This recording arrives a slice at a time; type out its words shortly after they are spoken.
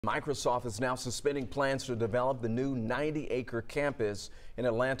Microsoft is now suspending plans to develop the new 90-acre campus in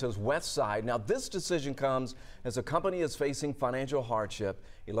Atlanta's Westside. Now, this decision comes as the company is facing financial hardship.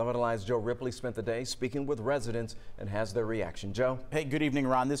 11 Alive's Joe Ripley spent the day speaking with residents and has their reaction. Joe? Hey, good evening,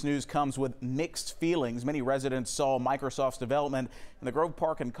 Ron. This news comes with mixed feelings. Many residents saw Microsoft's development in the Grove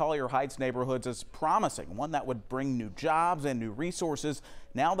Park and Collier Heights neighborhoods as promising, one that would bring new jobs and new resources.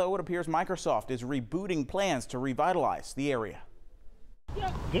 Now, though, it appears Microsoft is rebooting plans to revitalize the area.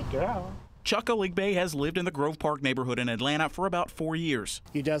 Good girl. Chuck Oligbe has lived in the Grove Park neighborhood in Atlanta for about 4 years.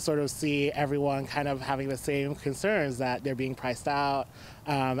 You just sort of see everyone kind of having the same concerns that they're being priced out,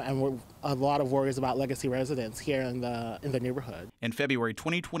 and a lot of worries about legacy residents here in the neighborhood. In February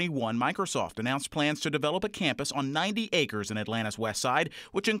 2021, Microsoft announced plans to develop a campus on 90 acres in Atlanta's West Side,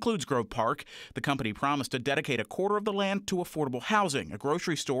 which includes Grove Park. The company promised to dedicate a quarter of the land to affordable housing, a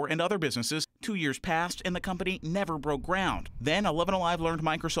grocery store, and other businesses. 2 years passed, and the company never broke ground. Then 11 Alive learned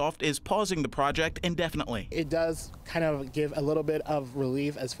Microsoft is pausing the project indefinitely. It does kind of give a little bit of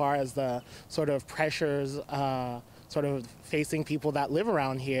relief as far as the sort of pressures sort of facing people that live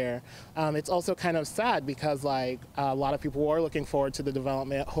around here. It's also kind of sad because a lot of people were looking forward to the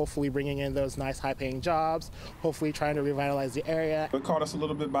development, hopefully bringing in those nice high-paying jobs, hopefully trying to revitalize the area. It caught us a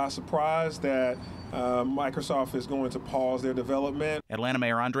little bit by surprise that Microsoft is going to pause their development. Atlanta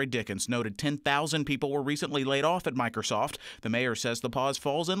Mayor Andre Dickens noted 10,000 people were recently laid off at Microsoft. The mayor says the pause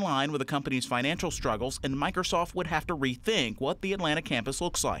falls in line with the company's financial struggles, and Microsoft would have to rethink what the Atlanta campus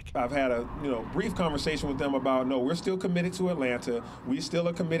looks like. I've had a brief conversation with them about, no, we're still committed to Atlanta. We still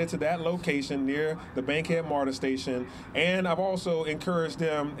are committed to that location near the Bankhead MARTA station. And I've also encouraged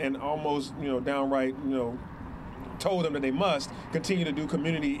them and almost, downright, told them that they must continue to do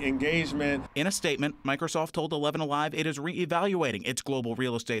community engagement. In a statement, Microsoft told 11 Alive it is reevaluating its global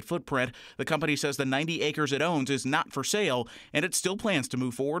real estate footprint. The company says the 90 acres it owns is not for sale, and it still plans to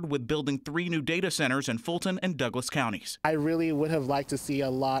move forward with building 3 new data centers in Fulton and Douglas counties. I really would have liked to see a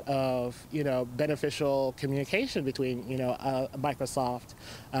lot of, beneficial communication between, Microsoft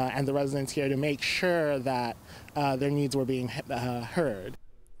and the residents here to make sure that their needs were being heard.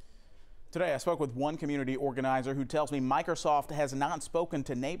 Today, I spoke with one community organizer who tells me Microsoft has not spoken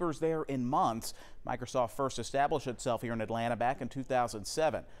to neighbors there in months. Microsoft first established itself here in Atlanta back in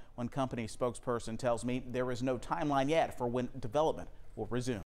 2007. One company spokesperson tells me there is no timeline yet for when development will resume.